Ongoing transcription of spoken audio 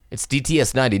It's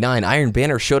DTS 99. Iron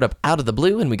Banner showed up out of the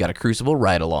blue, and we got a Crucible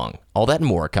ride-along. All that and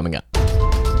more coming up.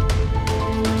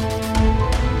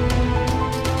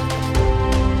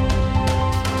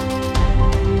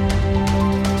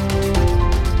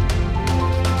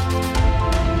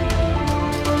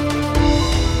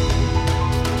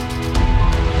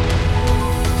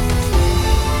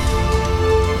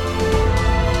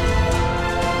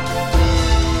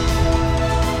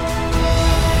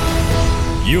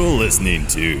 You're listening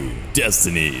to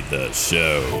Destiny the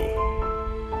Show.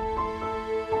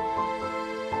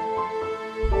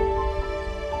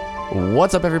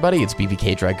 What's up, everybody? It's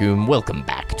BVK Dragoon. Welcome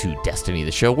back to Destiny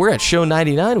the Show. We're at show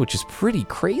 99, which is pretty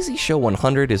crazy. Show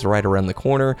 100 is right around the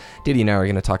corner. Diddy and I are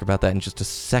going to talk about that in just a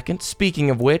second. Speaking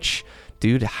of which,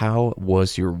 dude, how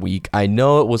was your week? I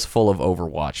know it was full of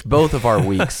Overwatch. Both of our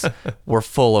weeks were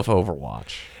full of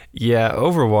Overwatch. Yeah,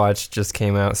 Overwatch just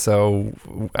came out, so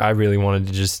I really wanted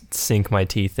to just sink my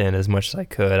teeth in as much as I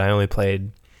could. I only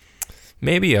played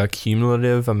maybe a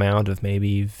cumulative amount of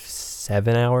maybe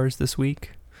 7 hours this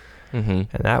week. And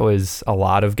that was a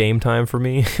lot of game time for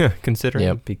me,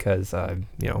 considering, because,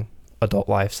 adult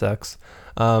life sucks.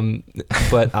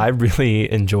 But I really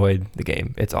enjoyed the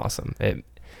game. It's awesome.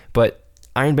 But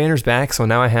Iron Banner's back, so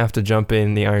now I have to jump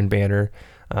in the Iron Banner.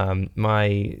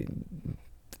 My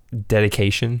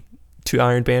dedication to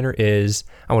Iron Banner is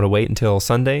I want to wait until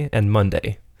Sunday and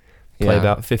Monday, play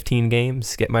about 15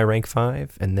 games, get my rank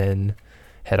 5, and then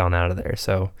head on out of there.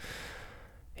 So,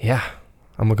 yeah,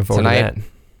 I'm looking forward to that.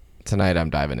 Tonight I'm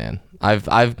diving in.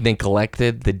 I've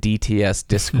neglected the DTS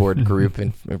Discord group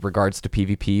in regards to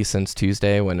PvP since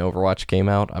Tuesday when Overwatch came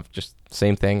out. I've just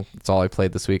same thing. It's all I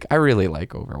played this week. I really like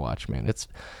Overwatch, man. It's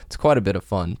quite a bit of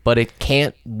fun, but it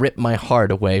can't rip my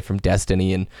heart away from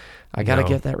Destiny, and I gotta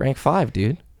get that rank 5,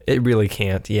 dude. It really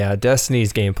can't. Yeah,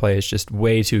 Destiny's gameplay is just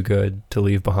way too good to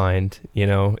leave behind. You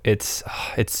know, it's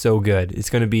so good. It's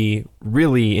going to be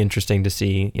really interesting to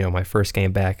see, my first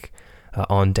game back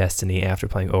on Destiny after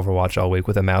playing Overwatch all week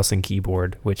with a mouse and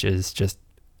keyboard, which is just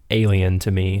alien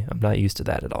to me. I'm not used to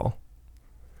that at all.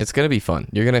 It's going to be fun.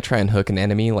 You're going to try and hook an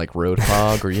enemy like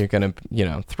Roadhog, or you're going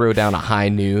to, throw down a High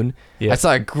Noon. Yeah. I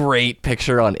saw a great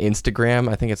picture on Instagram.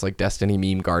 I think it's like Destiny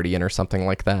Meme Guardian or something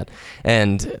like that.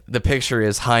 And the picture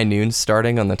is High Noon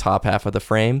starting on the top half of the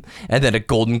frame, and then a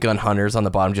Golden Gun Hunter's on the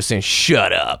bottom just saying,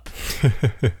 "Shut up."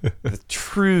 The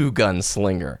true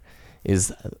gunslinger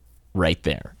is right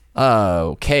there.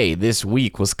 Okay, this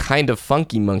week was kind of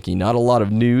funky monkey. Not a lot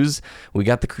of news. We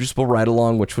got the Crucible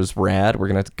ride-along, which was rad. We're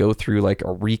going to go through like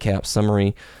a recap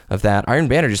summary of that. Iron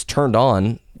Banner just turned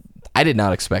on. I did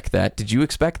not expect that. Did you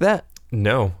expect that?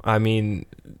 No. I mean,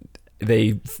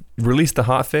 they released the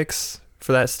hotfix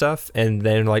for that stuff, and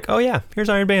then like, oh yeah, here's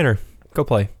Iron Banner. Go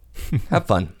play. Have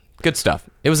fun. Good stuff.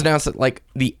 It was announced at like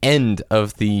the end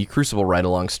of the Crucible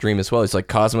ride-along stream as well. It's like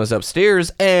Cosmo's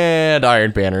upstairs and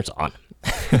Iron Banner's on.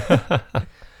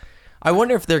 I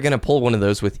wonder if they're going to pull one of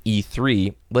those with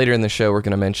E3. Later in the show, we're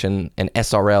going to mention an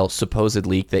SRL supposed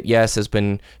leak that, yes, has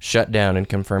been shut down and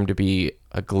confirmed to be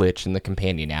a glitch in the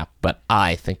companion app, but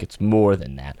I think it's more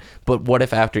than that. But what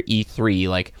if after E3,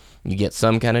 like, you get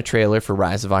some kind of trailer for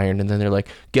Rise of Iron, and then they're like,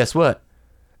 guess what?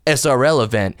 SRL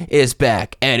event is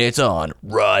back, and it's on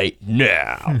right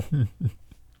now.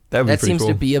 That seems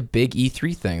to be a big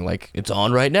E3 thing. Like, it's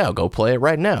on right now. Go play it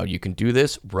right now. You can do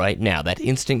this right now. That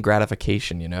instant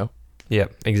gratification,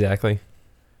 Yep, exactly.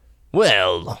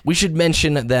 Well, we should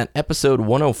mention that episode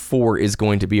 104 is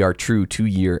going to be our true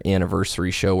 2-year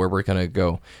anniversary show where we're going to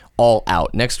go all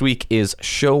out. Next week is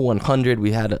show 100.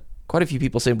 We had quite a few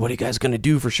people say, what are you guys going to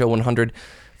do for show 100?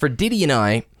 For Diddy and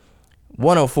I,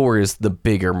 104 is the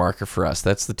bigger marker for us.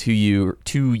 That's the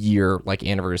 2-year like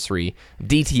anniversary.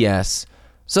 DTS.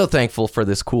 So thankful for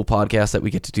this cool podcast that we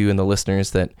get to do and the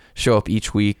listeners that show up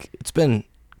each week. It's been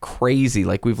crazy.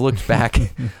 Like, we've looked back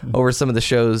over some of the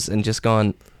shows and just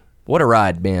gone, what a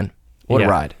ride, man. What a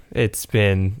ride. It's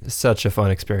been such a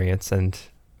fun experience, and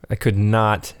I could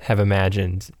not have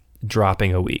imagined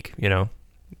dropping a week,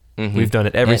 We've done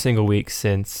it every single week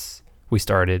since we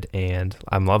started, and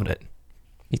I'm loving it.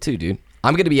 Me too, dude.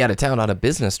 I'm going to be out of town on a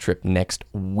business trip next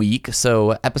week,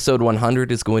 so episode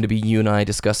 100 is going to be you and I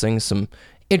discussing some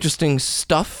interesting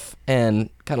stuff and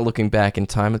kind of looking back in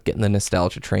time, getting the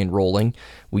nostalgia train rolling.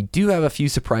 We do have a few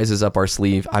surprises up our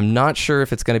sleeve. I'm not sure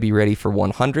if it's going to be ready for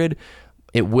 100.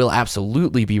 It will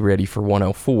absolutely be ready for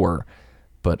 104,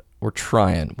 but we're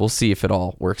trying. We'll see if it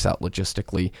all works out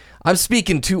logistically. I'm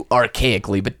speaking too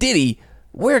archaically, but Diddy,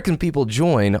 where can people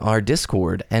join our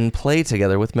Discord and play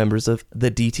together with members of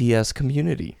the DTS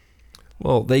community?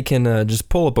 Well, they can just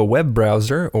pull up a web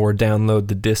browser or download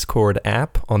the Discord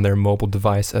app on their mobile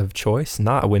device of choice,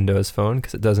 not a Windows phone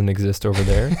because it doesn't exist over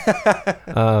there.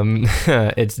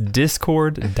 It's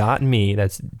discord.me.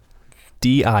 That's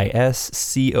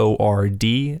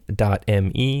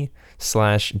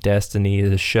discord.me/Destiny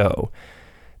the show.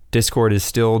 Discord is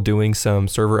still doing some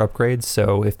server upgrades,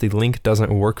 so if the link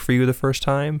doesn't work for you the first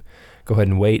time, go ahead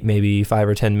and wait maybe 5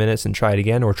 or 10 minutes and try it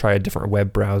again, or try a different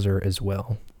web browser as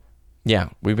well. Yeah,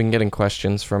 we've been getting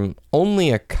questions from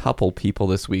only a couple people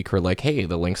this week who are like, hey,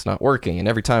 the link's not working. And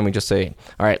every time we just say,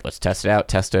 all right, let's test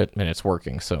it, and it's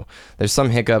working. So there's some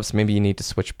hiccups. Maybe you need to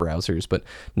switch browsers. But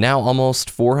now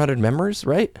almost 400 members,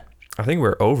 right? I think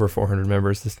we're over 400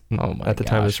 members at the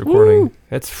time of this gosh. recording. Woo!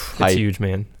 It's Hype. huge,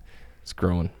 man. It's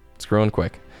growing. It's growing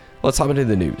quick. Let's hop into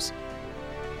the news.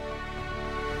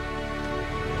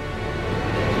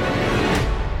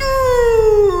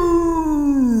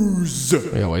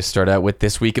 We always start out with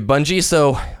this week at Bungie,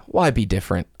 so why be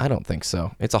different? I don't think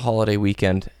so. It's a holiday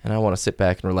weekend, and I want to sit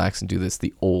back and relax and do this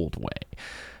the old way.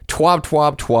 Twab,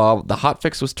 twab, twab. The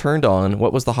hotfix was turned on.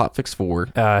 What was the hotfix for?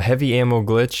 Heavy ammo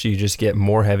glitch. You just get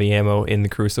more heavy ammo in the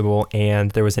Crucible,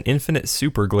 and there was an infinite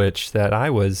super glitch that I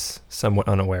was somewhat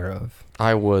unaware of.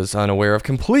 I was unaware of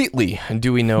completely.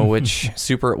 Do we know which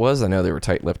super it was? I know they were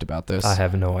tight-lipped about this. I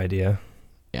have no idea.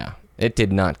 Yeah, it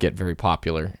did not get very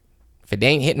popular. If it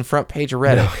ain't hitting front page of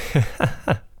Reddit,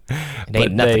 it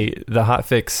ain't nothing. The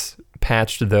hotfix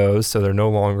patched those, so they're no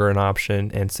longer an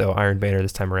option, and so Iron Banner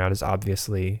this time around is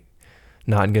obviously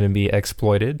not going to be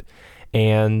exploited.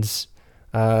 And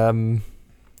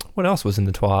what else was in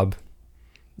the TWAB?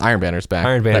 Iron Banner's back.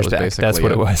 Iron Banner's back. That's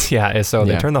what it it was. Yeah, so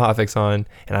they turned the hotfix on,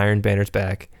 and Iron Banner's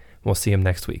back. We'll see him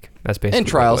next week. That's basically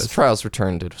and what it was. Trials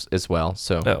returned as well.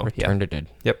 So returned yeah. it.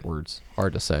 Yep. Words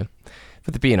hard to say.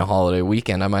 With it being a holiday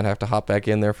weekend, I might have to hop back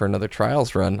in there for another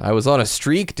Trials run. I was on a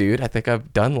streak, dude. I think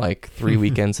I've done like 3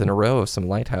 weekends in a row of some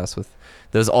Lighthouse with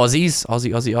those Aussies.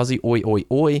 Aussie, oi, oi,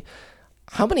 oi.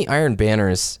 How many Iron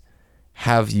Banners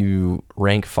have you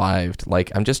rank 5'd?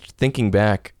 Like, I'm just thinking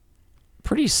back,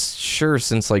 pretty sure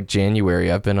since like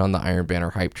January, I've been on the Iron Banner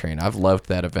hype train. I've loved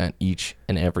that event each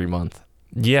and every month.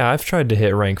 Yeah, I've tried to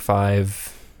hit rank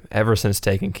 5 ever since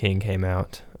Taken King came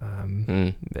out.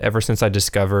 Ever since I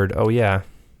discovered,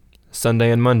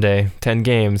 Sunday and Monday, 10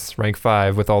 games, rank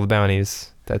 5 with all the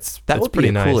bounties. That would be pretty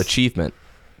a nice. cool achievement.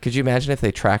 Could you imagine if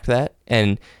they tracked that?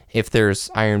 And if there's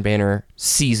Iron Banner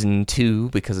Season 2,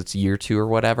 because it's Year 2 or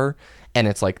whatever, and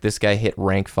it's like this guy hit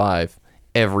rank 5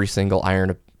 every single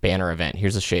Iron Banner event.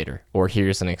 Here's a shader, or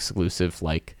here's an exclusive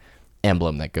like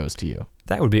emblem that goes to you.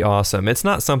 That would be awesome. It's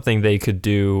not something they could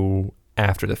do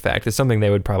after the fact. It's something they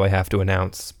would probably have to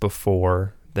announce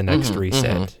before the next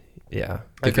reset. Yeah.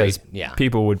 Because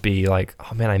people would be like,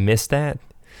 oh man, I missed that.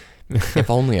 If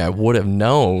only I would have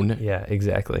known. Yeah,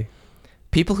 exactly.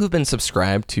 People who've been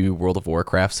subscribed to World of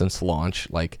Warcraft since launch,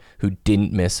 like who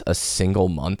didn't miss a single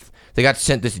month, they got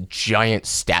sent this giant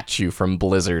statue from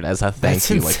Blizzard as a thank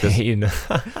you. Insane.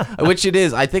 Like this, which it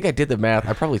is. I think I did the math.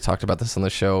 I probably talked about this on the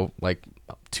show like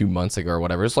 2 months ago or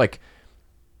whatever. It's like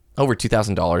over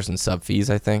 $2,000 in sub fees,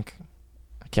 I think.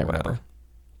 I can't remember.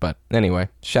 But anyway,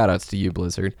 shout outs to you,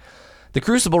 Blizzard. The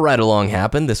Crucible ride-along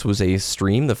happened. This was a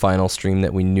stream, the final stream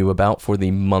that we knew about for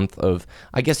the month of,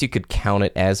 I guess you could count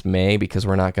it as May, because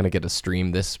we're not going to get a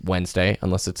stream this Wednesday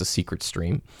unless it's a secret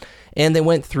stream. And they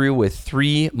went through with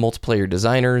 3 multiplayer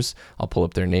designers. I'll pull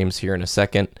up their names here in a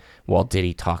second while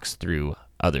Diddy talks through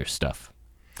other stuff.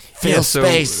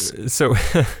 Space.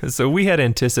 So we had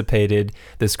anticipated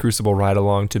this Crucible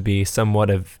ride-along to be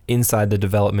somewhat of inside the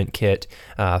development kit,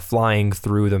 flying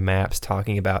through the maps,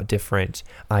 talking about different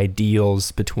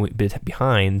ideals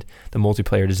behind the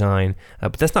multiplayer design.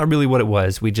 But that's not really what it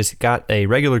was. We just got a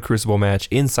regular Crucible match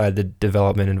inside the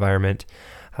development environment.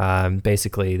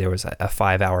 Basically, there was a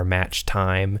 5-hour match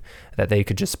time that they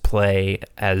could just play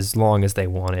as long as they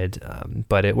wanted,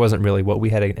 but it wasn't really what we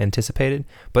had anticipated.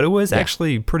 But it was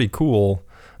actually pretty cool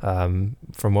from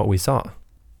what we saw.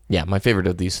 Yeah, my favorite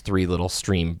of these 3 little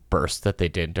stream bursts that they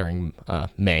did during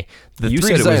May. You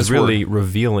said it was really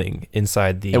revealing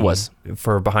inside the... It was.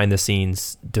 For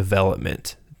behind-the-scenes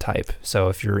development type. So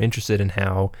if you're interested in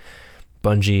how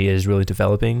Bungie is really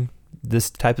developing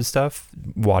this type of stuff,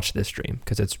 watch this stream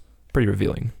because it's pretty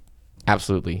revealing.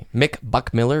 Absolutely. Mick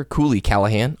Buckmiller, Cooley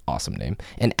Callahan, awesome name,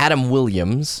 and Adam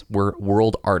Williams were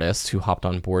world artists who hopped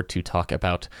on board to talk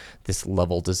about this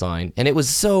level design. And it was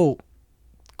so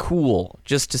cool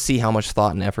just to see how much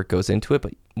thought and effort goes into it.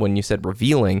 But when you said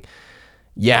revealing,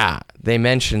 they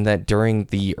mentioned that during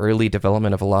the early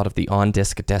development of a lot of the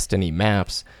on-disc Destiny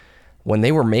maps, when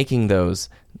they were making those,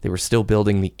 they were still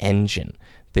building the engine.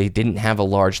 They didn't have a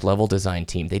large level design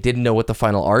team. They didn't know what the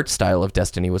final art style of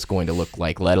Destiny was going to look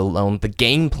like, let alone the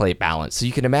gameplay balance. So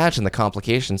you can imagine the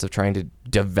complications of trying to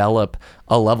develop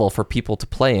a level for people to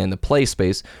play in the play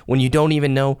space when you don't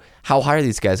even know how high are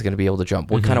these guys going to be able to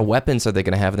jump. What kind of weapons are they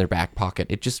going to have in their back pocket?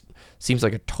 It just seems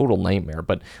like a total nightmare.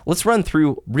 But let's run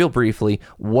through real briefly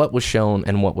what was shown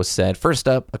and what was said. First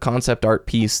up, a concept art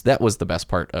piece. That was the best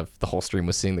part of the whole stream,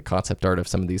 was seeing the concept art of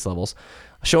some of these levels,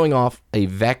 showing off a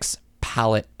Vex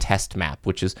palette test map,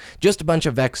 which is just a bunch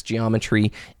of Vex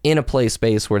geometry in a play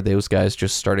space where those guys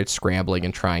just started scrambling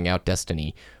and trying out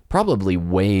Destiny, probably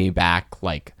way back,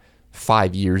 like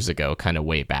 5 years ago, kind of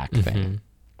way back thing.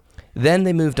 Then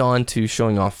they moved on to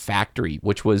showing off Factory,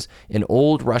 which was an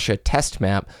old Russia test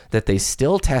map that they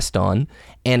still test on,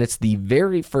 and it's the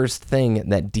very first thing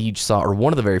that Deej saw, or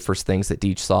one of the very first things that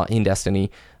Deej saw in Destiny.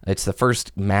 It's the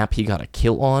first map he got a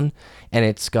kill on, and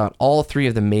it's got all 3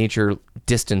 of the major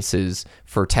distances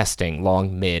for testing,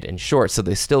 long, mid, and short. So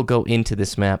they still go into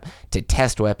this map to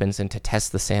test weapons and to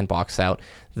test the sandbox out.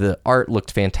 The art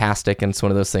looked fantastic, and it's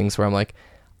one of those things where I'm like,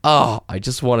 oh, I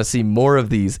just want to see more of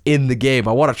these in the game.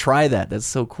 I want to try that. That's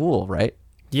so cool, right?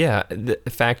 Yeah, the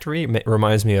Factory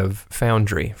reminds me of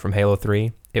Foundry from Halo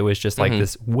 3. It was just like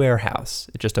this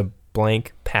warehouse, just a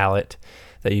blank palette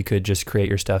that you could just create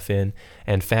your stuff in.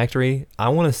 And Factory, I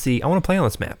want to play on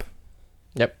this map.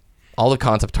 Yep. All the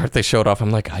concept art they showed off,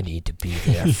 I'm like, I need to be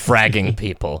there fragging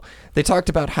people. They talked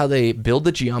about how they build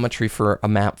the geometry for a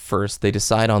map first. They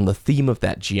decide on the theme of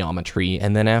that geometry.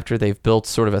 And then after they've built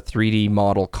sort of a 3D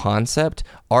model concept,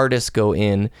 artists go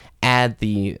in, add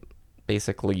the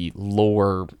basically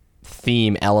lore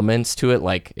theme elements to it.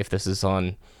 Like if this is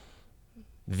on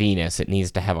Venus, it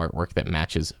needs to have artwork that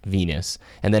matches Venus.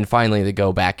 And then finally they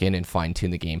go back in and fine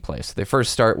tune the gameplay. So they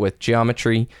first start with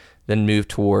geometry, then move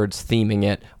towards theming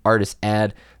it. Artists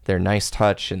add their nice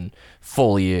touch and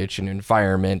foliage and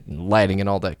environment and lighting and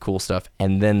all that cool stuff,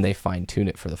 and then they fine tune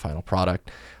it for the final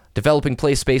product. Developing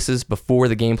play spaces before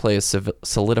the gameplay is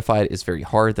solidified is very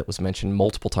hard. That was mentioned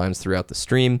multiple times throughout the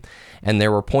stream, and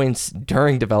there were points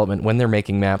during development when they're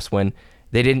making maps when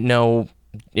they didn't know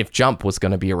if jump was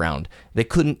going to be around. They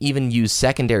couldn't even use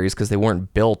secondaries because they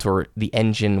weren't built, or the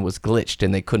engine was glitched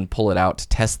and they couldn't pull it out to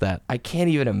test that. I can't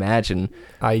even imagine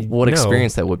what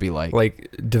experience that would be like.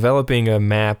 Like developing a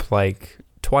map like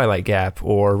Twilight Gap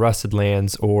or Rusted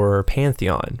Lands or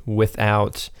Pantheon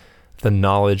without the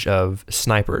knowledge of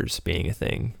snipers being a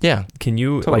thing. Yeah. Can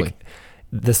you, totally. like,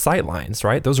 the sight lines,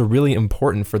 right? Those are really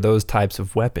important for those types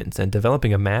of weapons, and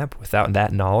developing a map without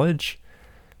that knowledge,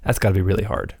 that's got to be really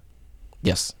hard.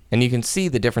 Yes, and you can see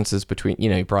the differences between,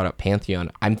 you brought up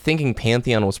Pantheon. I'm thinking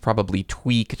Pantheon was probably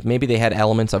tweaked. Maybe they had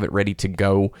elements of it ready to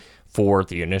go for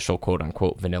the initial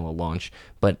quote-unquote vanilla launch,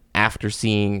 but after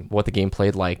seeing what the game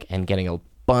played like and getting a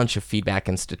bunch of feedback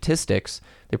and statistics,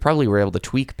 they probably were able to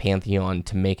tweak Pantheon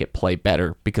to make it play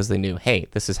better because they knew, hey,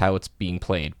 this is how it's being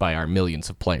played by our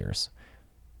millions of players.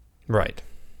 Right.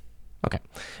 Okay.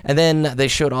 And then they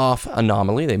showed off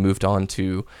Anomaly. They moved on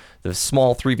to the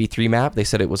small 3v3 map. They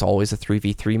said it was always a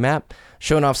 3v3 map,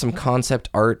 showing off some concept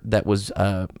art that was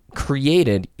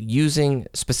created using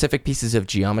specific pieces of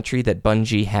geometry that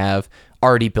Bungie have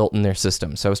already built in their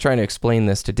system. So I was trying to explain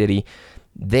this to Diddy.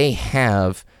 They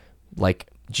have like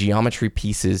geometry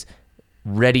pieces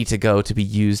ready to go to be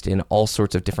used in all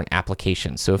sorts of different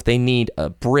applications. So if they need a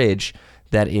bridge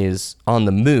that is on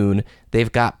the moon,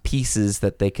 they've got pieces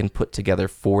that they can put together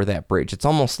for that bridge. It's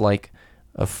almost like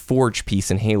a forge piece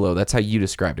in Halo. That's how you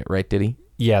described it, right, Diddy?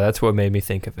 Yeah, that's what made me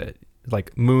think of it.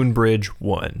 Like Moon Bridge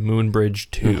 1, Moon Bridge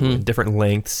 2, different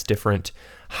lengths, different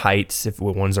heights. If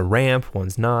one's a ramp,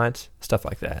 one's not, stuff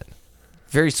like that.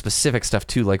 Very specific stuff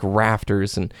too, like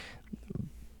rafters and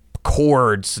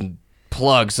cords and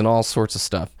plugs and all sorts of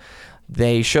stuff.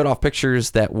 They showed off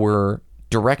pictures that were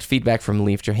direct feedback from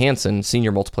Leif Johansson,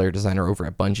 senior multiplayer designer over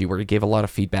at Bungie, where he gave a lot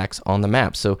of feedbacks on the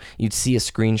map. So you'd see a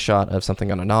screenshot of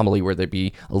something on Anomaly where there'd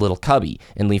be a little cubby,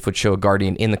 and Leif would show a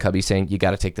Guardian in the cubby saying, you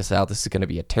got to take this out. This is going to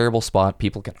be a terrible spot.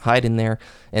 People can hide in there.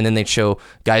 And then they'd show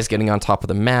guys getting on top of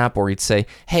the map, or he'd say,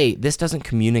 hey, this doesn't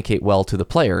communicate well to the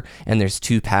player, and there's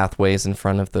 2 pathways in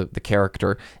front of the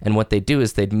character. And what they'd do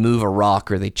is they'd move a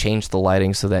rock, or they'd change the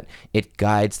lighting so that it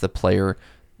guides the player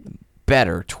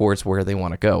better towards where they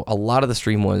want to go. A lot of the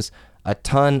stream was a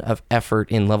ton of effort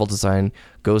in level design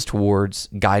goes towards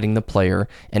guiding the player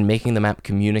and making the map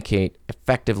communicate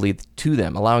effectively to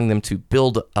them, allowing them to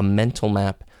build a mental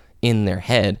map in their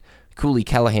head. Cooley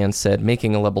Callahan said,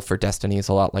 making a level for Destiny is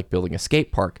a lot like building a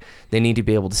skate park. They need to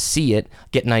be able to see it,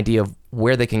 get an idea of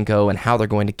where they can go and how they're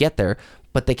going to get there,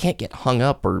 but they can't get hung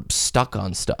up or stuck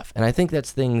on stuff. And I think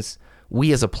that's things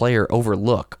we as a player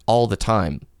overlook all the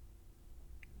time.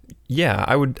 Yeah,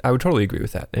 I would totally agree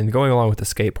with that. And going along with the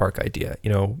skate park idea,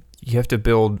 you have to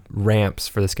build ramps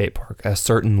for the skate park a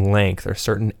certain length or a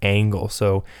certain angle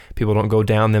so people don't go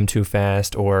down them too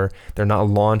fast or they're not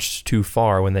launched too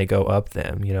far when they go up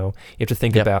them. You have to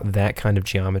think about that kind of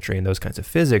geometry and those kinds of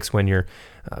physics when you're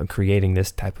creating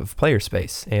this type of player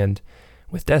space. And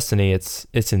with Destiny, it's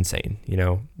insane.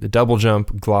 The double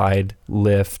jump, glide,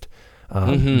 lift,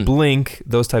 blink,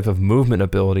 those type of movement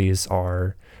abilities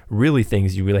are really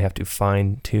things you really have to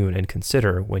fine tune and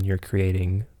consider when you're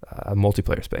creating a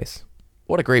multiplayer space.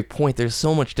 What a great point. There's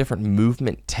so much different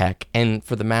movement tech, and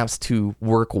for the maps to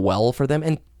work well for them,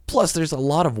 and plus there's a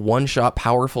lot of one-shot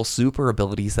powerful super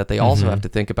abilities that they also have to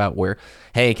think about where,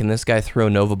 hey, can this guy throw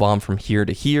Nova Bomb from here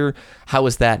to here? How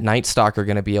is that Night Stalker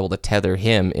going to be able to tether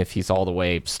him if he's all the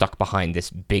way stuck behind this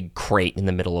big crate in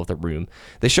the middle of the room?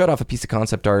 They showed off a piece of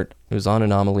concept art. It was on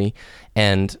Anomaly,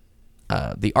 and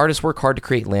the artists work hard to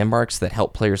create landmarks that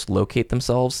help players locate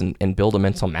themselves and build a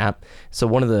mental map. So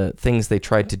one of the things they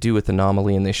tried to do with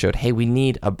Anomaly, and they showed, hey, we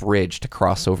need a bridge to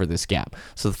cross over this gap.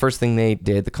 So the first thing they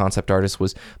did, the concept artist,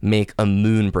 was make a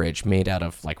moon bridge made out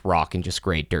of like rock and just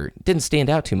gray dirt. It didn't stand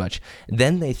out too much.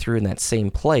 Then they threw in that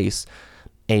same place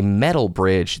a metal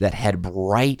bridge that had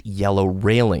bright yellow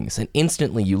railings. And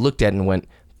instantly you looked at it and went,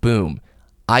 boom.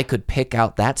 I could pick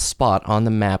out that spot on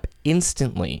the map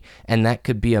instantly, and that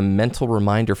could be a mental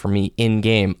reminder for me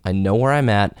in-game. I know where I'm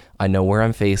at. I know where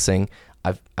I'm facing.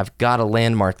 I've got a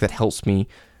landmark that helps me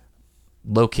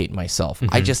locate myself.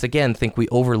 I just, again, think we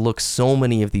overlook so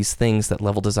many of these things that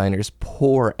level designers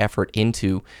pour effort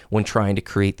into when trying to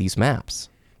create these maps.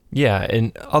 Yeah,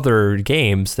 in other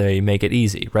games, they make it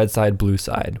easy. Red side, blue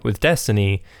side. With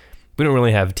Destiny, we don't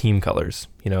really have team colors.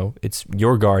 It's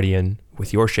your Guardian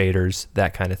with your shaders,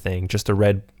 that kind of thing. Just a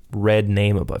red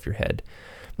name above your head.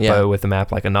 Yeah. But with a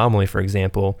map like Anomaly, for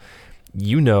example,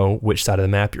 you know which side of the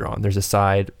map you're on. There's a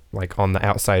side like on the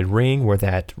outside ring where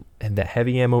that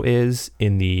heavy ammo is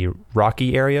in the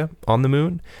rocky area on the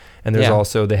moon. And there's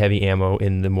also the heavy ammo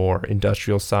in the more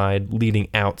industrial side leading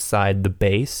outside the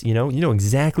base. You know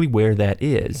exactly where that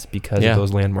is because of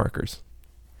those land markers.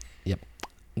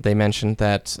 They mentioned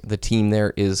that the team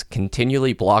there is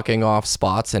continually blocking off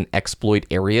spots and exploit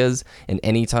areas, and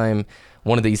anytime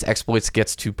one of these exploits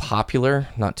gets too popular,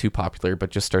 not too popular, but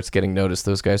just starts getting noticed,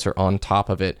 those guys are on top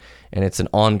of it, and it's an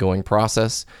ongoing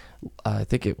process. I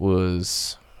think it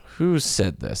was... Who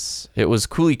said this? It was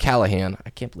Cooley Callahan. I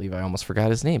can't believe I almost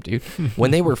forgot his name, dude.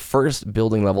 When they were first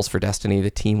building levels for Destiny,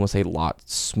 the team was a lot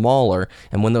smaller,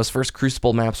 and when those first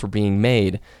Crucible maps were being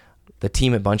made, the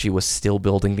team at Bungie was still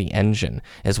building the engine,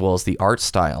 as well as the art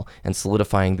style, and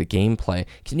solidifying the gameplay.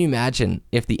 Can you imagine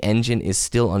if the engine is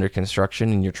still under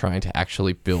construction and you're trying to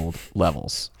actually build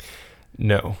levels?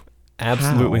 No,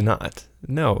 absolutely not.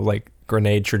 No, like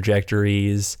grenade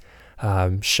trajectories,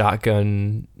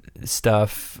 shotgun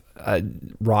stuff,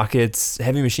 rockets,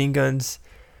 heavy machine guns.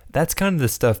 That's kind of the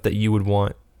stuff that you would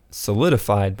want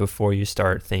solidified before you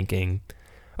start thinking,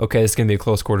 okay, it's going to be a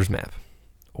close quarters map.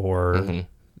 Or...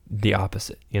 the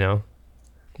opposite,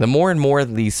 The more and more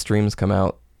these streams come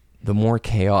out, the more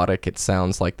chaotic it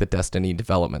sounds like the Destiny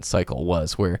development cycle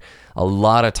was, where a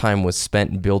lot of time was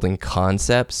spent building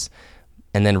concepts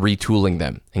and then retooling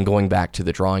them and going back to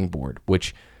the drawing board,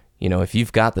 which, if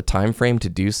you've got the time frame to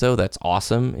do so, that's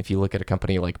awesome. If you look at a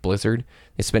company like Blizzard,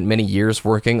 they spent many years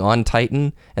working on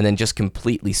Titan and then just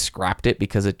completely scrapped it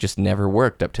because it just never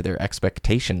worked up to their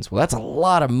expectations. Well, that's a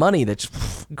lot of money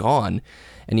that's gone.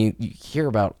 And you hear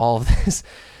about all of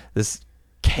this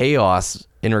chaos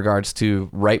in regards to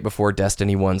right before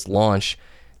Destiny 1's launch.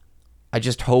 I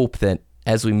just hope that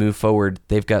as we move forward,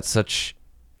 they've got such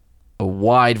a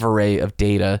wide array of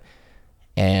data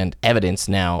and evidence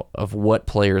now of what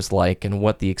players like and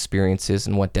what the experience is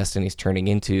and what Destiny's turning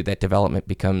into, that development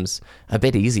becomes a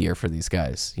bit easier for these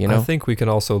guys, I think we can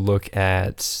also look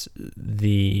at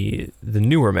the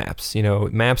newer maps,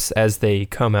 maps as they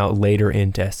come out later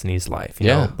in Destiny's life. You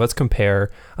know, let's compare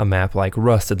a map like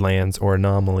Rusted Lands or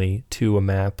Anomaly to a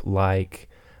map like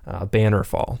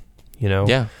Bannerfall,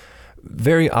 Yeah.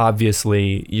 Very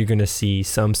obviously, you're going to see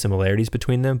some similarities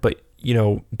between them, but,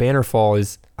 Bannerfall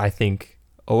is, I think,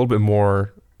 a little bit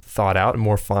more thought out and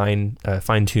more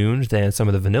fine-tuned than some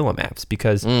of the vanilla maps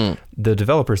because the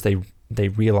developers, they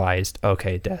realized,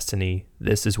 okay, Destiny,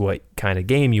 this is what kind of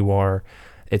game you are.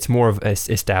 It's more of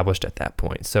established at that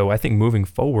point. So I think moving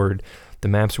forward, the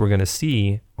maps we're going to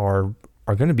see are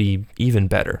going to be even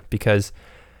better because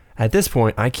at this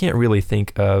point, I can't really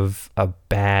think of a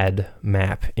bad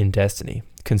map in Destiny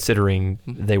considering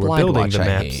they were building the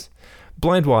maps.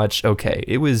 Blind Watch, okay,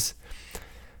 it was...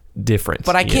 different.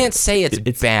 But I can't say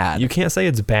it's bad. You can't say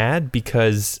it's bad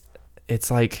because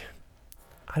it's like,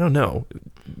 I don't know.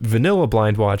 Vanilla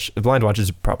Blind Watch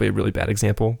is probably a really bad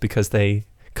example because they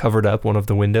covered up one of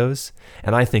the windows,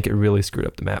 and I think it really screwed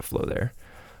up the map flow there.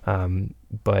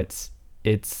 But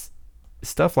it's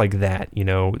stuff like that,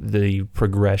 the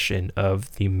progression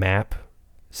of the map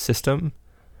system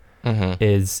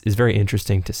is very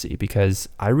interesting to see because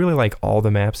I really like all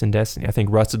the maps in Destiny. I think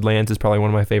Rusted Lands is probably one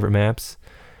of my favorite maps,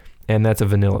 and that's a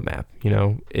vanilla map.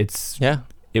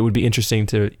 It would be interesting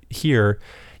to hear.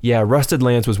 Yeah, Rusted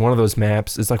Lands was one of those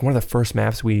maps. It's like one of the first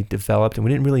maps we developed, and we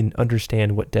didn't really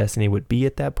understand what Destiny would be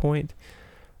at that point.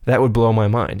 That would blow my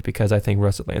mind because I think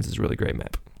Rusted Lands is a really great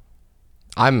map.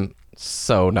 I'm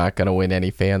so not going to win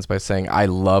any fans by saying I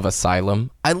love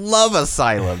Asylum. I love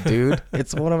Asylum, dude.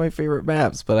 It's one of my favorite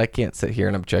maps, but I can't sit here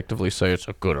and objectively say it's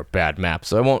a good or bad map.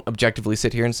 So I won't objectively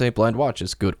sit here and say Blind Watch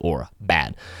is good or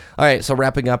bad. All right, so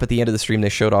wrapping up at the end of the stream, they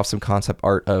showed off some concept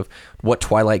art of what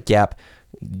Twilight Gap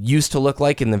used to look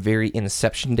like in the very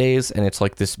Inception days, and it's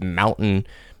like this mountain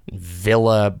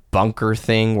villa bunker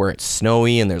thing where it's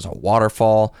snowy and there's a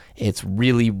waterfall. It's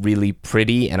really, really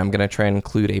pretty, and I'm going to try and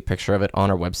include a picture of it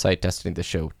on our website,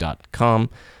 destinytheshow.com.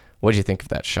 What do you think of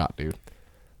that shot, dude?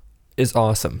 It's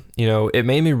awesome. It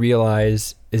made me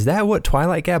realize, is that what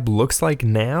Twilight Gap looks like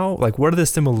now? Like, what are the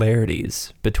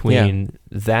similarities between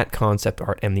that concept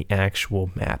art and the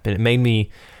actual map? And it made me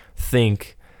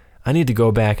think, I need to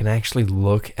go back and actually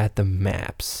look at the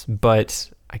maps,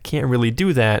 but I can't really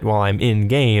do that while I'm in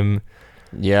game.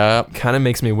 Yeah. Kind of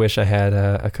makes me wish I had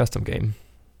a custom game.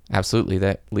 Absolutely.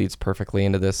 That leads perfectly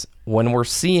into this. When we're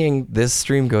seeing this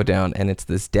stream go down and it's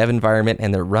this dev environment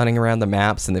and they're running around the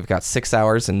maps and they've got 6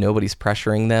 hours and nobody's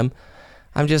pressuring them,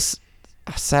 I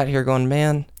sat here going,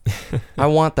 man, I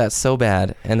want that so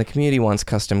bad. And the community wants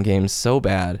custom games so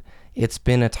bad. It's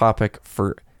been a topic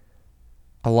for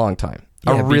a long time.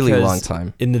 Yeah, a really long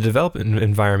time. In the development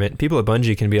environment, people at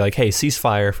Bungie can be like, hey,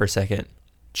 ceasefire for a second.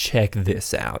 Check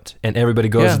this out. And everybody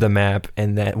goes to the map,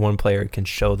 and that one player can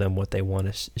show them what they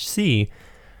want to see.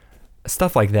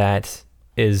 Stuff like that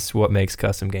is what makes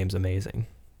custom games amazing.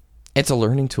 It's a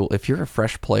learning tool. If you're a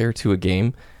fresh player to a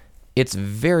game, it's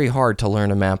very hard to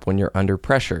learn a map when you're under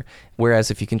pressure. Whereas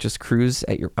if you can just cruise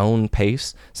at your own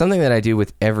pace, something that I do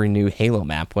with every new Halo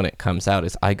map when it comes out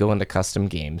is I go into custom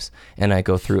games and I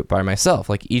go through it by myself.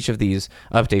 Like each of these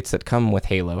updates that come with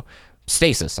Halo,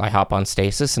 Stasis, I hop on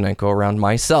Stasis and I go around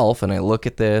myself and I look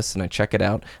at this and I check it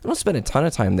out. I don't spend a ton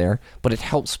of time there, but it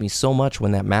helps me so much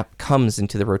when that map comes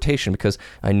into the rotation because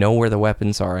I know where the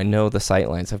weapons are, I know the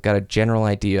sightlines, I've got a general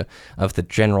idea of the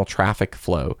general traffic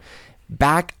flow.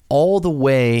 Back all the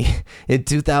way in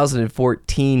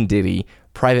 2014, Diddy,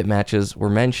 private matches were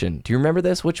mentioned. Do you remember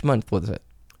this? Which month was it?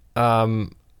 I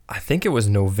think it was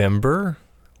November,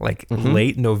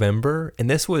 late November. And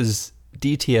this was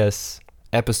DTS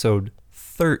episode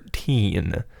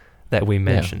 13 that we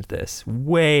mentioned this.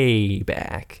 Way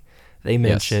back. They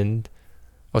mentioned...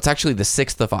 Well, it's actually the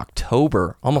 6th of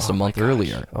October, almost a month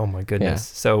earlier. Oh, my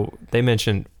goodness. Yeah. So they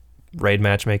mentioned raid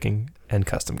matchmaking and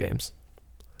custom games.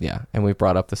 Yeah, and we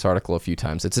brought up this article a few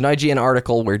times. It's an IGN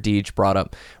article where Deej brought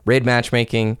up raid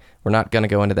matchmaking. We're not going to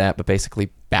go into that, but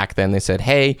basically back then they said,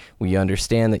 hey, we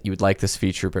understand that you would like this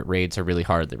feature, but raids are really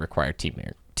hard. They require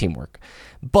teamwork.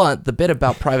 But the bit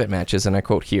about private matches, and I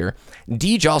quote here,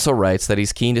 Deej also writes that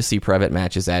he's keen to see private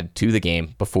matches added to the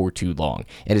game before too long,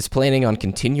 and is planning on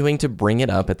continuing to bring it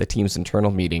up at the team's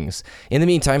internal meetings. In the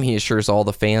meantime, he assures all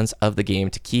the fans of the game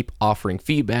to keep offering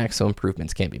feedback so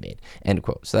improvements can be made. End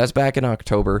quote. So that's back in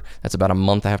October. That's about a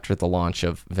month after the launch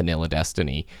of Vanilla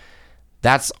Destiny.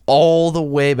 That's all the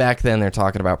way back then they're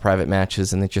talking about private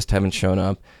matches, and they just haven't shown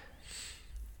up.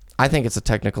 I think it's a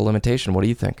technical limitation. What do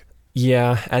you think?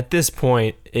 Yeah, at this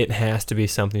point, it has to be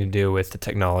something to do with the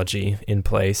technology in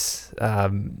place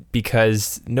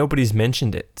because nobody's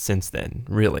mentioned it since then,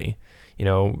 really.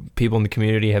 People in the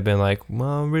community have been like,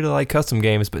 well, I really like custom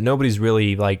games, but nobody's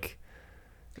really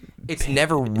It's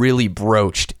never really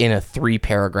broached in a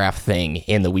 3-paragraph thing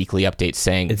in the weekly update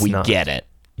saying, we get it.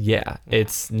 Yeah,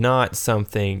 it's not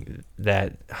something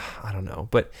that, I don't know,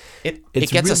 but it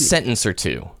gets really, a sentence or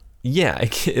two. Yeah,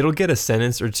 it'll get a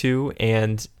sentence or two,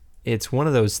 and it's one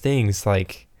of those things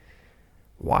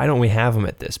why don't we have them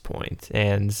at this point?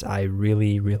 And I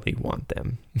really, really want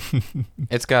them.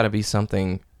 It's got to be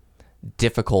something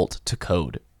difficult to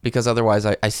code because otherwise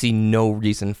I see no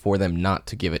reason for them not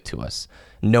to give it to us.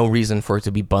 No reason for it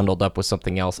to be bundled up with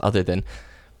something else other than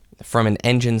from an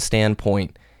engine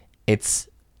standpoint, it's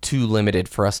too limited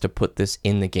for us to put this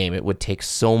in the game. It would take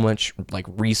so much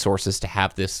resources to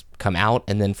have this come out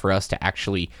and then for us to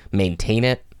actually maintain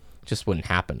it. just wouldn't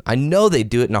happen. I know they'd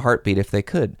do it in a heartbeat if they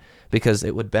could, because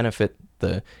it would benefit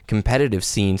the competitive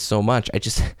scene so much.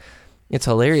 It's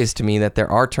hilarious to me that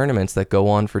there are tournaments that go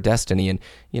on for Destiny, and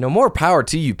more power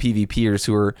to you PvPers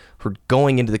who are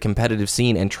going into the competitive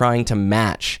scene and trying to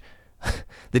match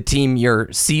the team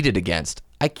you're seeded against.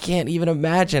 I can't even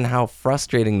imagine how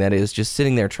frustrating that is, just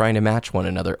sitting there trying to match one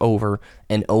another over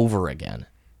and over again.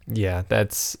 Yeah,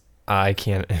 I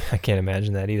can't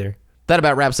imagine that either. That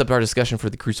about wraps up our discussion for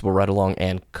the Crucible Ride-Along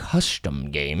and custom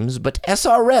games, but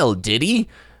SRL, Diddy?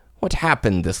 What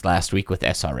happened this last week with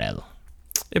SRL?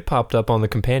 It popped up on the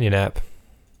companion app.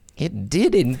 It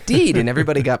did indeed, and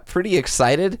everybody got pretty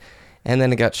excited, and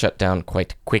then it got shut down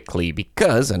quite quickly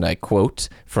because, and I quote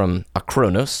from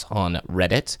Acronos on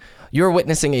Reddit, "You're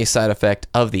witnessing a side effect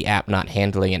of the app not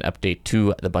handling an update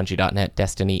to the Bungie.net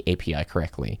Destiny API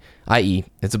correctly, i.e.,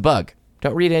 it's a bug.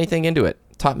 Don't read anything into it.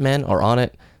 Top men are on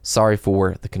it. Sorry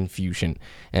for the confusion."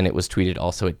 And it was tweeted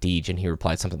also at Deej, and he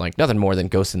replied something like, "Nothing more than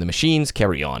Ghosts in the Machines,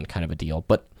 carry on," kind of a deal.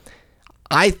 But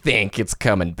I think it's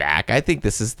coming back. I think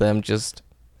this is them just...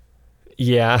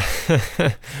 Yeah.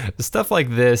 Stuff like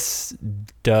this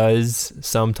does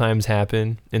sometimes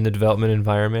happen in the development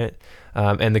environment.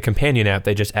 And the companion app,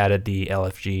 they just added the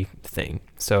LFG thing.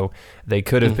 So they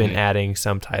could have been adding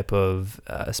some type of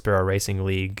Sparrow Racing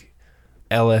League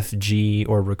LFG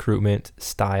or recruitment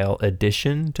style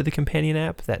addition to the companion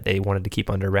app that they wanted to keep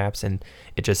under wraps, and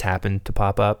it just happened to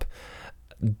pop up.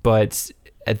 But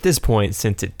at this point,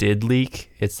 since it did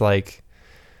leak, it's like,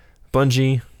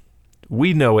 Bungie,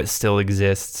 we know it still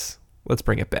exists. Let's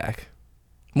bring it back.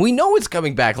 We know it's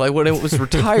coming back. Like when it was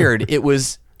retired, it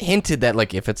was hinted that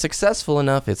like if it's successful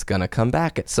enough, it's going to come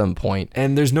back at some point.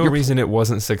 And there's no reason it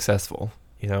wasn't successful,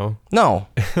 No.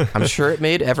 I'm sure it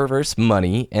made Eververse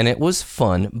money and it was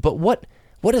fun, but what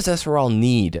does SRL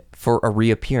need for a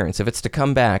reappearance? If it's to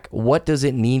come back, what does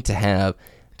it need to have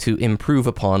to improve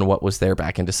upon what was there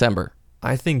back in December?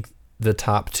 I think the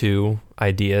top two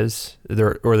ideas,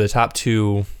 or the top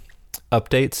two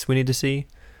updates we need to see,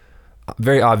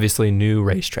 very obviously new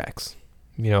racetracks.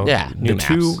 New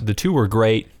maps. The two were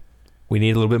great. We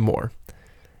need a little bit more.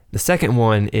 The second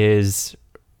one is,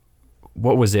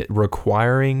 what was it?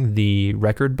 Requiring the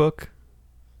record book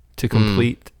to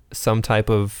complete some type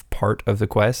of part of the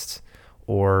quest,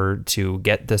 or to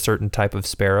get the certain type of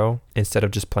Sparrow instead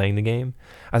of just playing the game.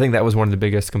 I think that was one of the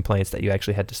biggest complaints, that you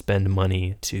actually had to spend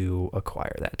money to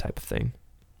acquire that type of thing.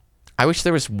 I wish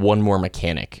there was one more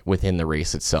mechanic within the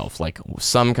race itself, like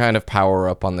some kind of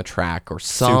power-up on the track, or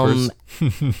some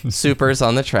supers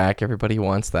on the track. Everybody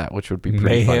wants that, which would be pretty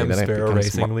Mayhem funny. Then it Sparrow becomes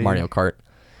Racing League. Mario Kart.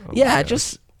 Yeah,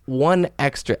 just one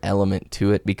extra element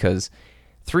to it, because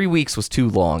 3 weeks was too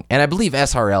long. And I believe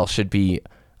SRL should be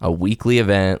a weekly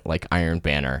event like Iron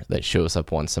Banner that shows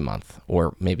up once a month,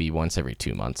 or maybe once every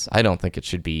 2 months. I don't think it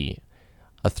should be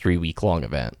a 3-week long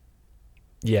event.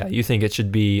 Yeah, you think it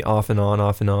should be off and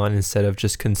on instead of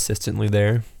just consistently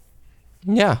there?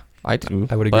 Yeah, I do.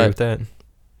 I would agree with that.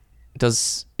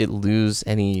 Does it lose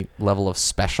any level of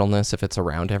specialness if it's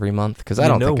around every month? Because I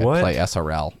don't think I'd play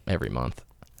SRL every month.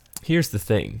 Here's the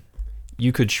thing.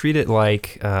 You could treat it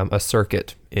like a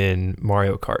circuit in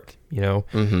Mario Kart.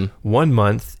 1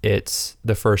 month it's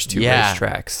the first two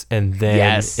racetracks, and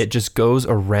then it just goes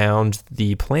around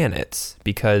the planets,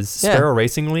 because Sparrow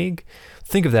Racing League,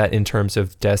 think of that in terms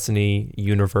of Destiny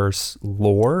universe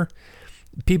lore.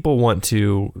 People want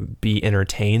to be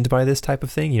entertained by this type of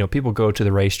thing. People go to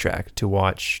the racetrack to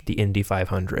watch the Indy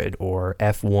 500 or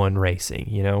F1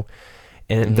 racing,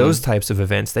 and those types of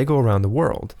events, they go around the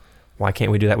world. Why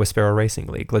can't we do that with Sparrow Racing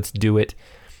League? Let's do it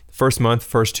first month,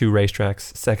 first two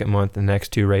racetracks, second month, the next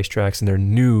two racetracks, and they're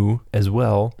new as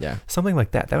well. Yeah. Something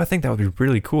like that. I think that would be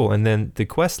really cool. And then the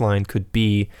quest line could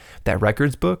be that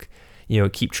records book,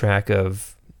 keep track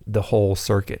of the whole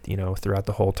circuit, throughout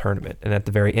the whole tournament. And at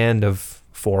the very end of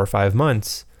 4 or 5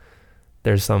 months,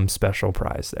 there's some special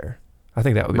prize there. I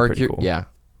think that would be pretty cool. Yeah,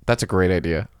 that's a great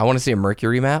idea. I want to see a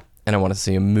Mercury map, and I want to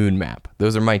see a Moon map.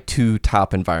 Those are my two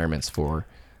top environments for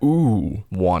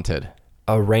Wanted.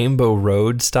 A Rainbow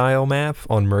Road style map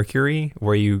on Mercury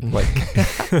where you like...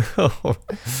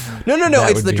 No,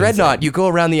 it's the Dreadnought. Insane. You go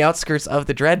around the outskirts of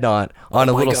the Dreadnought on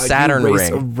a little Saturn you race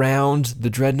ring. Around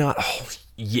the Dreadnought? Oh,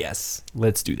 yes.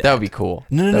 Let's do that. That would be cool.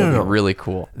 No. That would be really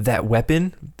cool. That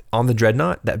weapon on the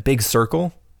Dreadnought, that big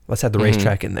circle, let's have the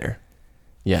racetrack in there.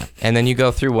 Yeah, and then you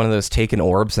go through one of those taken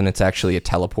orbs, and it's actually a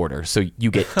teleporter, so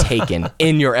you get taken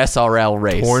in your SRL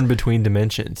race. Torn between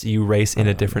dimensions. You race in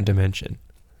a different dimension.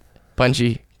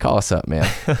 Bungie, call us up,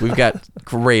 man. We've got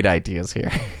great ideas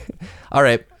here. All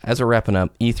right, as we're wrapping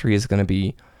up, E3 is going to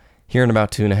be here in about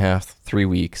 2.5, 3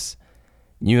 weeks.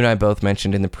 you and I both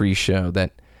mentioned in the pre-show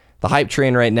that the hype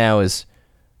train right now is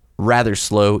rather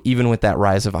slow, even with that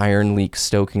Rise of Iron leak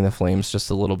stoking the flames just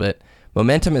a little bit.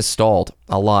 Momentum has stalled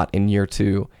a lot in year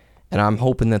 2, and I'm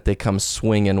hoping that they come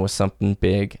swinging with something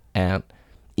big at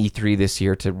E3 this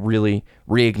year to really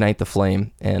reignite the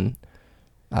flame. And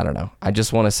I don't know. I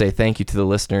just want to say thank you to the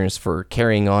listeners for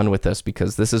carrying on with us,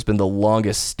 because this has been the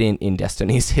longest stint in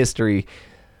Destiny's history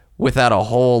without a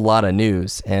whole lot of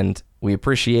news, and we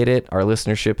appreciate it. Our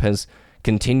listenership has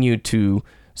continued to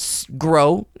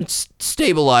grow. It's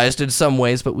stabilized in some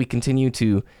ways, but we continue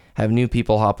to have new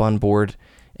people hop on board,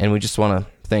 and we just want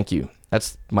to thank you.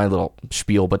 That's my little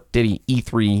spiel, but Diddy,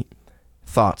 E3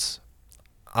 thoughts?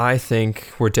 I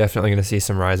think we're definitely going to see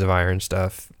some Rise of Iron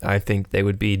stuff. I think they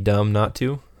would be dumb not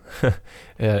to.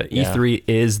 E3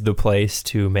 is the place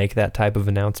to make that type of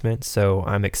announcement, so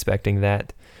I'm expecting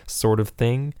that sort of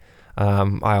thing.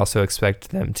 I also expect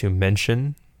them to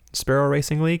mention Sparrow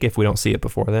Racing League if we don't see it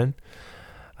before then.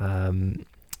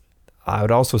 I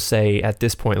would also say at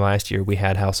this point last year we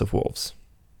had House of Wolves.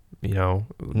 You know,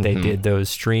 they did those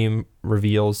stream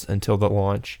reveals until the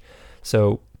launch.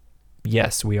 So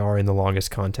yes, we are in the longest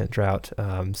content drought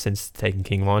since Taken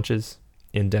King launches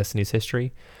in Destiny's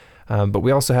history. But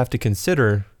we also have to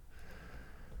consider,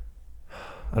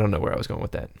 I don't know where I was going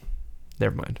with that.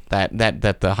 Never mind.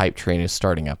 That the hype train is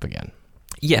starting up again.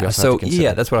 Yeah, so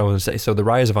yeah, that's what I want to say. So the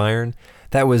Rise of Iron,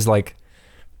 that was like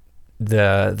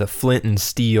the flint and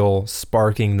steel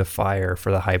sparking the fire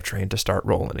for the hype train to start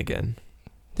rolling again.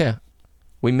 Yeah.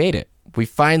 We made it. We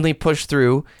finally pushed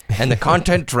through, and the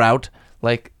content drought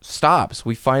stops.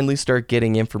 We finally start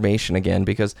getting information again,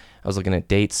 because I was looking at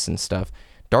dates and stuff.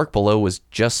 Dark Below was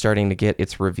just starting to get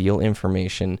its reveal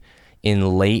information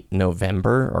in late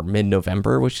November or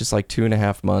mid-November, which is like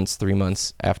 2.5 months,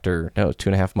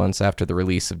 2.5 months after the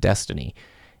release of Destiny.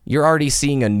 You're already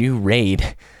seeing a new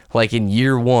raid like in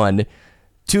year 1,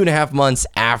 2.5 months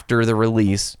after the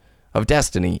release of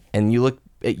Destiny. And you look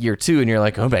at year 2 and you're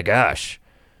like, oh my gosh,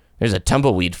 there's a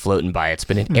tumbleweed floating by. It's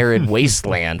been an arid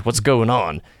wasteland. What's going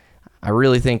on? I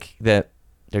really think that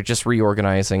they're just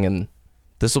reorganizing, and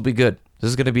this will be good. This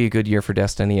is going to be a good year for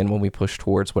Destiny, and when we push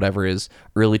towards whatever is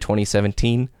early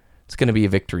 2017, it's going to be a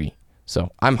victory. So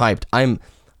I'm hyped. I'm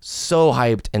so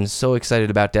hyped and so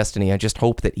excited about Destiny. I just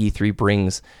hope that E3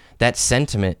 brings that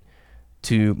sentiment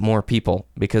to more people,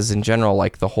 because in general,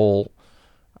 like the whole,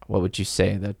 what would you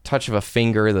say, the touch of a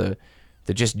finger, the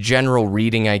just general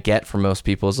reading I get from most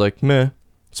people is like, meh,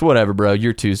 it's whatever, bro.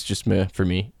 Year 2 is just meh for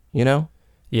me, you know?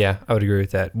 Yeah, I would agree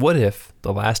with that. What if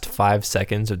the last 5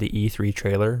 seconds of the E3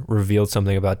 trailer revealed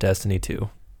something about Destiny 2?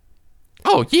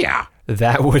 Oh, yeah.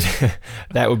 That would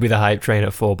be the hype train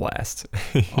at full blast.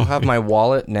 I'll have my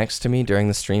wallet next to me during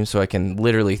the stream so I can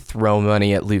literally throw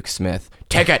money at Luke Smith.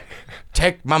 Take it.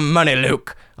 Take my money,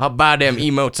 Luke. I'll buy them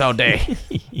emotes all day.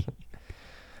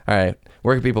 All right.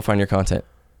 Where can people find your content?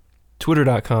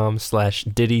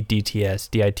 Twitter.com/DiddyDTS,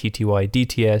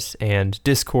 DITTYDTS, and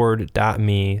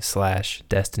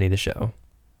Discord.me/DestinyTheShow.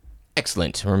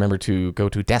 Excellent. Remember to go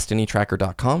to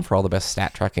DestinyTracker.com for all the best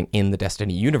stat tracking in the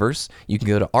Destiny universe. You can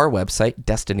go to our website,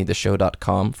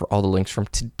 DestinyTheShow.com, for all the links from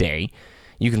today.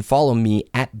 You can follow me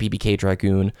at BBK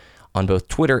Dragoon on both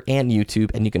Twitter and YouTube,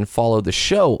 and you can follow the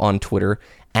show on Twitter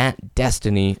at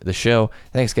Destiny the Show.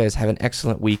 Thanks, guys. Have an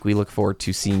excellent week. We look forward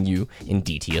to seeing you in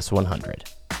DTS 100.